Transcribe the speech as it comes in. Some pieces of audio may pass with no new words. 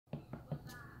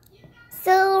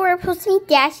So we're supposed to meet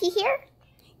Dashy here?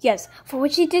 Yes, for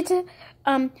what she did to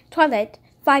Twilight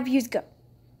 5 years ago.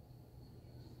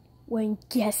 Well,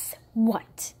 guess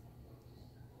what?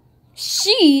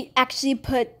 She actually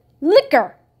put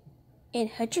liquor in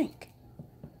her drink.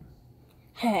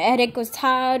 Her headache was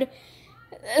tired.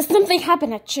 Something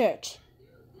happened at church.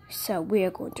 So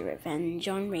we're going to revenge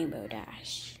on Rainbow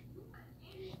Dash.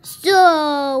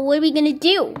 So, what are we gonna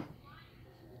do?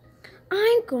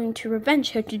 I'm going to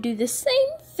revenge her to do the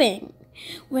same thing.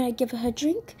 When I give her her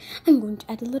drink, I'm going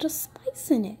to add a little spice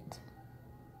in it.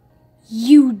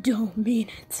 You don't mean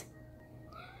it.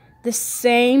 The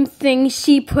same thing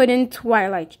she put in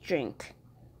Twilight's drink.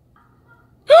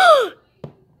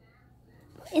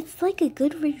 It's like a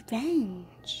good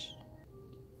revenge.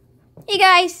 Hey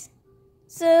guys,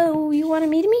 so you want to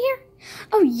meet me here?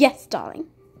 Oh yes, darling.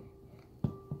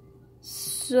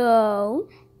 So,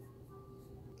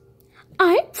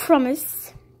 I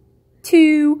promise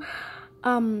to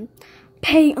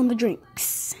pay on the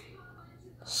drinks.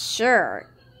 Sure.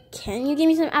 Can you give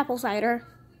me some apple cider?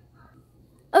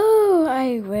 Oh,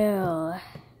 I will.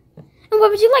 And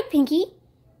what would you like, Pinky?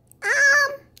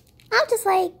 I'll just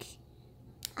like,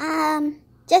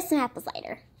 just some apple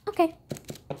cider. Okay.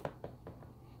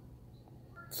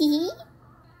 Hee.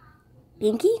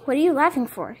 Pinky, what are you laughing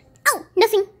for? Oh,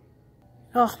 nothing.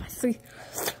 Oh, my sweet,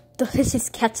 delicious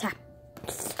ketchup.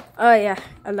 Oh yeah,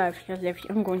 I love you.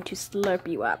 I'm going to slurp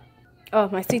you up. Oh,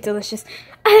 my sweet, delicious.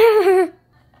 No,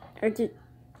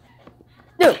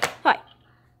 hi.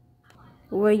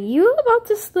 Were you about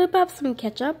to slurp up some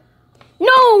ketchup?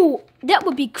 No, that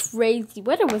would be crazy.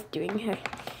 What I was doing here.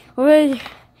 What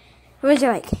would you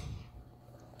like?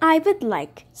 I would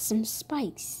like some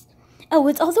spice. Oh,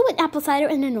 it's also an apple cider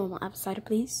and a normal apple cider,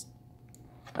 please.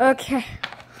 Okay.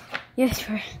 Yes,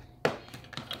 sure.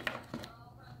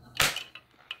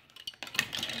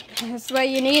 That's what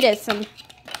you needed, some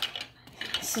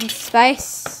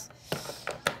spice.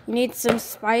 You need some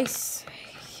spice.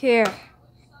 Here.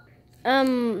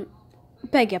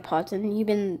 Beg your pardon, you've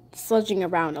been sludging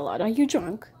around a lot. Are you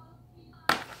drunk?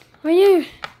 Are you?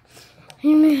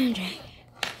 I'm not drunk.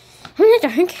 I'm not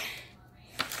drunk.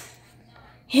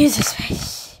 Here's the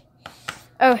spice.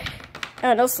 Oh,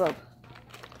 and also,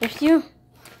 if you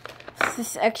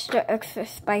this extra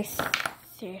spice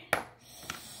here.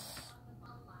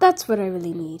 That's what I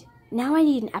really need. Now I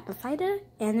need an apple cider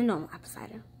and a normal apple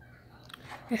cider.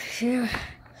 If you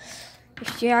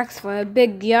ask for a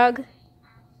big jug,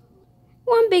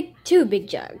 two big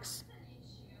jugs,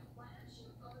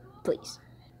 please.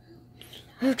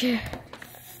 Okay.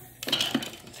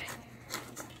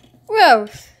 Whoa!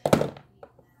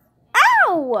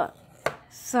 Ow!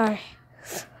 Sorry,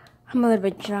 I'm a little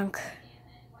bit drunk.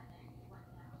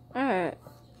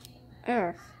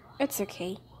 It's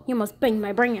okay. You must bang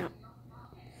my brain out.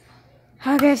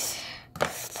 I'll get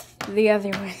the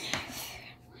other one.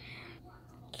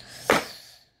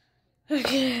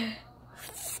 Okay.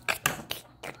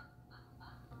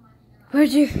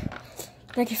 Where'd you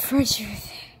like a French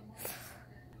with?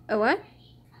 A what?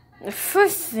 A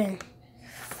first thing.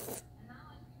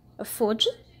 A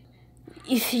fortune?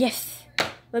 If yes,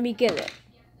 let me get it.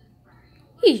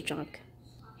 He's drunk.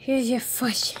 Here's your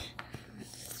fortune.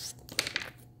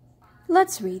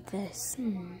 Let's read this.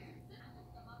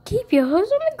 Keep your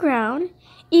hose on the ground,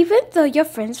 even though your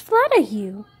friends flatter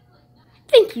you.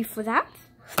 Thank you for that.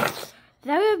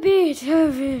 That would be...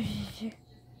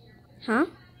 Huh?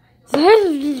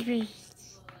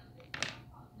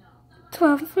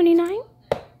 $12.29?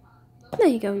 There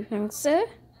you go, young sir.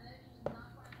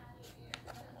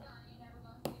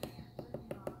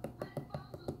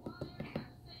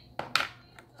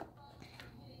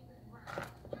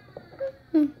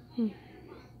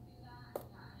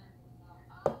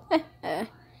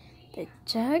 The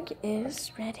jug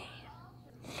is ready.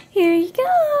 Here you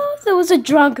go. There was a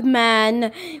drunk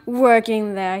man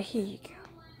working there. Here you go.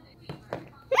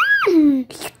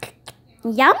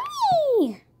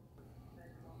 Yummy.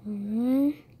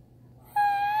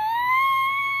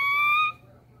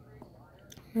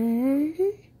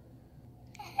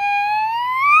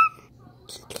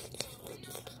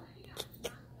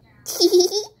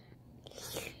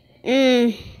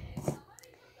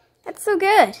 That's so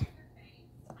good.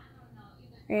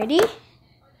 Ready?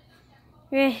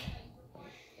 Ready.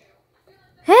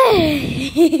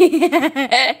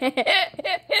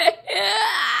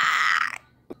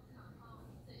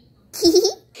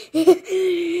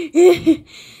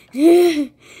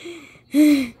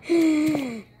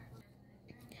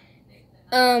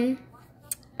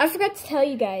 I forgot to tell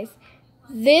you guys,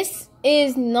 this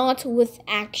is not with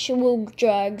actual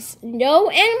drugs. No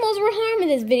animals were harmed in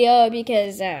this video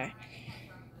because,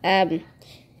 They're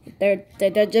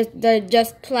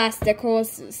just plastic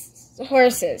horses.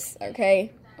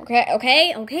 Okay.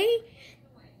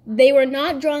 They were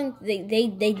not drunk.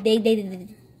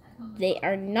 They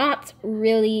are not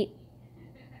really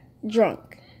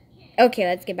drunk. Okay,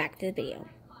 let's get back to the video.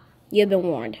 You've been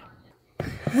warned.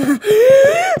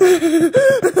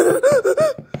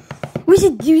 We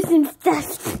should do some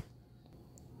stuff.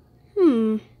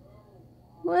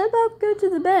 What about go to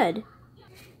the bed?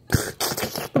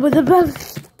 I'm not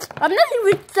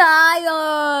even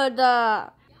tired.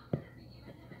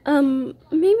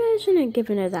 Maybe I shouldn't have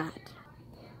given her that.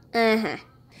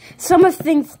 Some of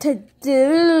things to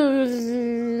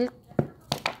do.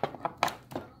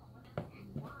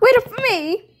 Wait up for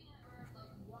me.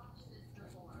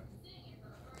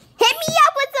 Hit me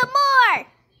up with some more!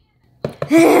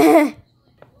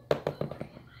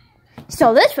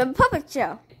 So this from a puppet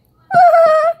show.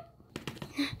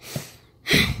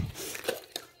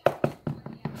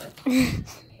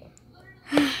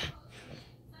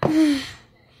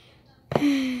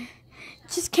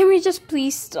 Can we just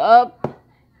please stop?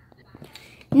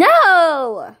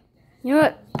 No! You know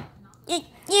what?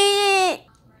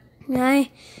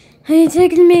 Are you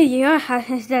taking me to your house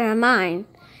instead of mine?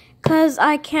 'Cause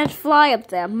I can't fly up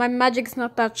there. My magic's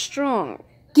not that strong.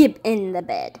 Get in the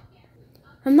bed.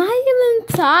 I'm not even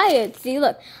tired. See,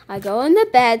 look. I go in the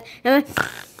bed and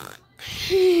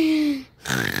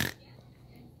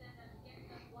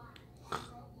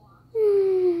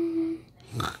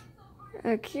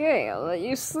Okay, I'll let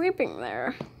you sleeping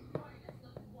there.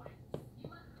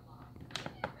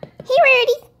 Hey,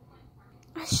 Rudy.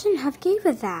 I shouldn't have gave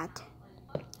her that.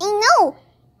 I know.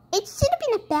 It should have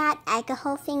been a bad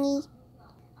alcohol thingy.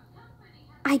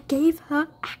 I gave her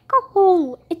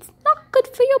alcohol. It's not good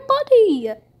for your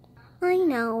body. I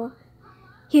know.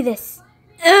 Hear this.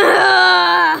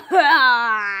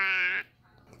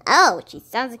 Oh, she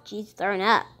sounds like she's thrown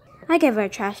up. I gave her a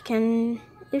trash can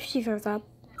if she throws up.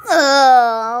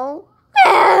 Oh.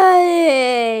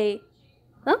 Hey!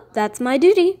 Well, that's my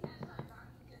duty.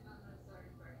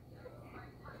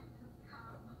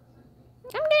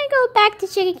 I'm gonna go back to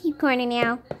Sugar Cube Corner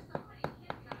now.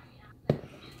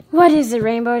 What is a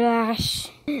Rainbow Dash?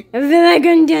 I feel like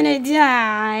I'm gonna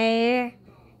die.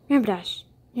 Rainbow Dash,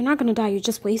 you're not gonna die, you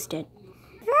just wasted.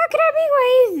 How could I be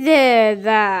wasted?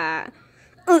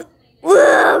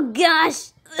 Oh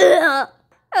gosh.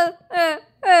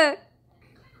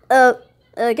 Oh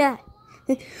god.